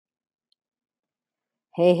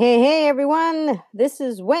Hey, hey, hey, everyone. This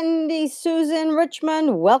is Wendy Susan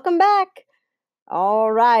Richmond. Welcome back.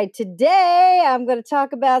 All right. Today I'm going to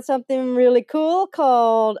talk about something really cool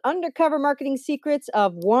called Undercover Marketing Secrets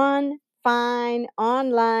of One Fine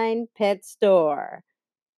Online Pet Store.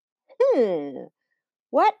 Hmm.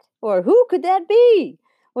 What or who could that be?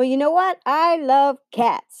 Well, you know what? I love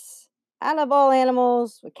cats. I love all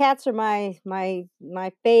animals. But cats are my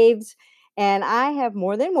faves, and I have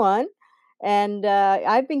more than one. And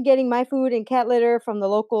I've been getting my food and cat litter from the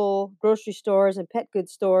local grocery stores and pet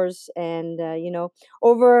goods stores. And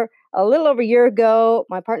over a little over a year ago,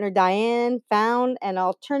 my partner Diane found an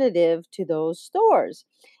alternative to those stores,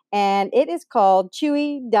 and it is called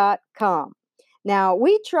Chewy.com. Now,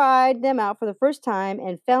 we tried them out for the first time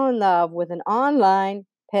and fell in love with an online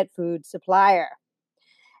pet food supplier.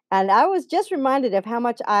 And I was just reminded of how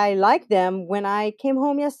much I like them when I came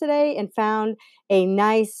home yesterday and found a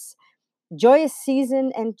nice Joyous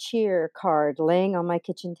Season and Cheer card laying on my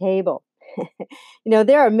kitchen table.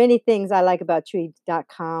 There are many things I like about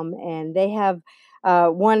Chewy.com, and they have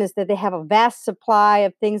one is that they have a vast supply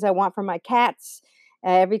of things I want for my cats.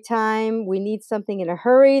 Every time we need something in a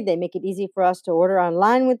hurry, they make it easy for us to order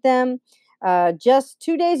online with them. Just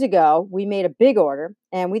 2 days ago, we made a big order,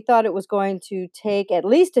 and we thought it was going to take at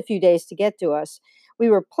least a few days to get to us. We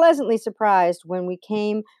were pleasantly surprised when we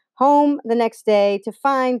came home the next day to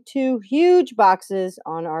find two huge boxes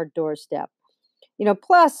on our doorstep.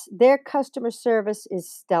 Plus their customer service is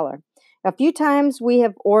stellar. A few times we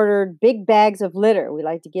have ordered big bags of litter. We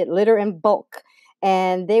like to get litter in bulk.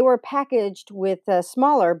 And they were packaged with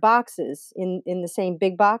smaller boxes in the same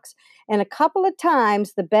big box. And a couple of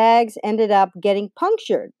times the bags ended up getting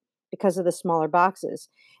punctured because of the smaller boxes.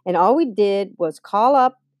 And all we did was call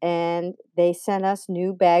up and they sent us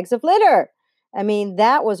new bags of litter. I mean,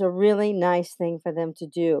 that was a really nice thing for them to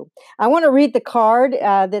do. I want to read the card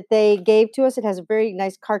that they gave to us. It has a very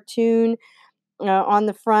nice cartoon on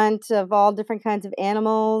the front of all different kinds of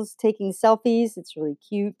animals taking selfies. It's really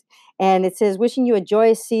cute. And it says, wishing you a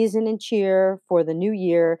joyous season and cheer for the new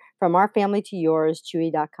year from our family to yours,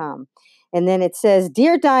 Chewy.com. And then it says,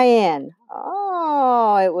 Dear Diane.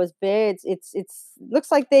 Oh, it was big. It's looks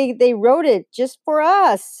like they wrote it just for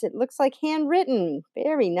us. It looks like handwritten.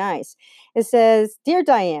 Very nice. It says, Dear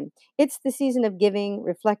Diane, it's the season of giving,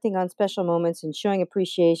 reflecting on special moments, and showing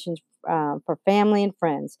appreciation for family and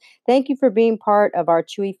friends. Thank you for being part of our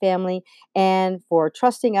Chewy family and for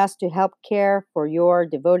trusting us to help care for your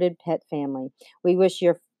devoted pet family. We wish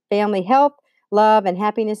your family health, love, and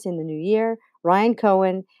happiness in the new year. Ryan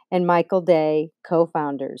Cohen and Michael Day, co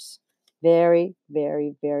founders. Very,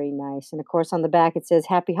 very, very nice. And of course, on the back it says,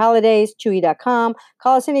 Happy Holidays, Chewy.com.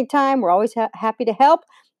 Call us anytime. We're always happy to help.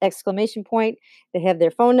 Exclamation point. They have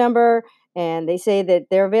their phone number, and they say that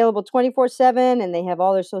they're available 24/7, and they have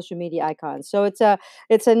all their social media icons. So it's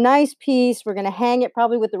a nice piece. We're going to hang it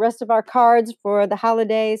probably with the rest of our cards for the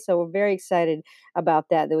holidays. So we're very excited about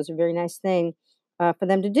that. That was a very nice thing for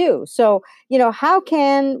them to do. So, how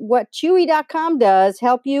can what Chewy.com does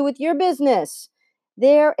help you with your business?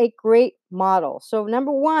 They're a great model. So,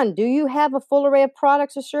 number one, do you have a full array of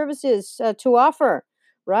products or services to offer?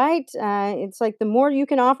 Right? It's like the more you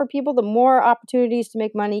can offer people, the more opportunities to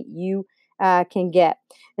make money you can get.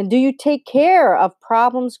 And do you take care of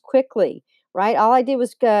problems quickly? Right? All I did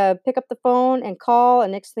was pick up the phone and call,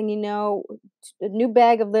 and next thing you know, a new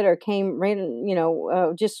bag of litter came right,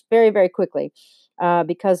 just very, very quickly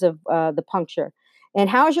because of the puncture. And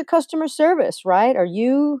how is your customer service, right? Are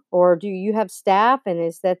you or do you have staff, and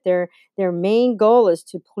is that their main goal is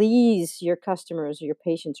to please your customers or your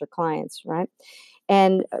patients or clients, right?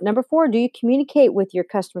 And number four, do you communicate with your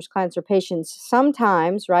customers, clients, or patients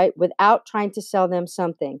sometimes, right, without trying to sell them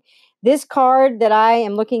something? This card that I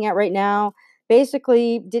am looking at right now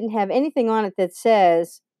basically didn't have anything on it that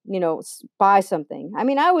says, buy something. I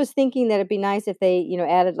mean, I was thinking that it'd be nice if they,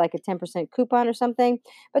 added like a 10% coupon or something.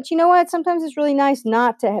 But you know what? Sometimes it's really nice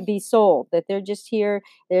not to be sold, that they're just here.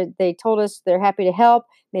 They told us they're happy to help,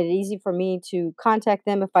 made it easy for me to contact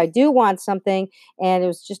them if I do want something, and it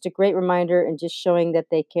was just a great reminder and just showing that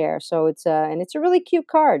they care. So it's a really cute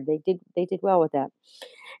card. They did well with that.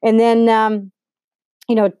 And then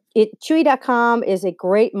Chewy.com is a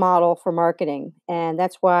great model for marketing, and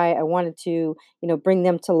that's why I wanted to bring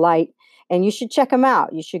them to light. And you should check them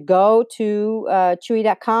out. You should go to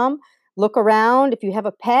Chewy.com, look around. If you have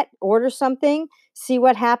a pet, order something, see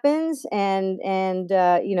what happens, and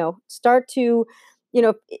start to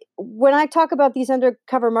when I talk about these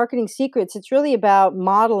undercover marketing secrets, it's really about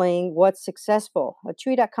modeling what's successful.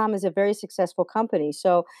 Chewy.com is a very successful company,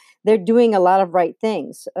 so they're doing a lot of right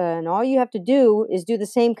things. And all you have to do is do the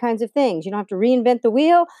same kinds of things. You don't have to reinvent the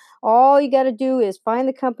wheel. All you got to do is find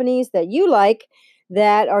the companies that you like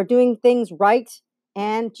that are doing things right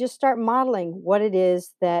and just start modeling what it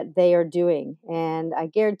is that they are doing. And I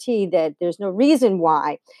guarantee that there's no reason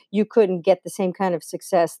why you couldn't get the same kind of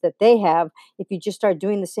success that they have if you just start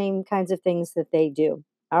doing the same kinds of things that they do.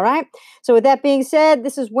 All right. So, with that being said,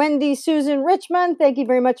 this is Wendy Susan Richmond. Thank you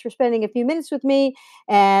very much for spending a few minutes with me.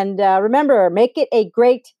 And remember, make it a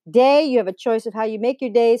great day. You have a choice of how you make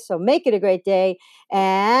your day. So, make it a great day.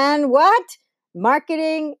 And what?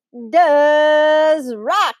 Marketing does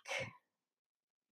rock.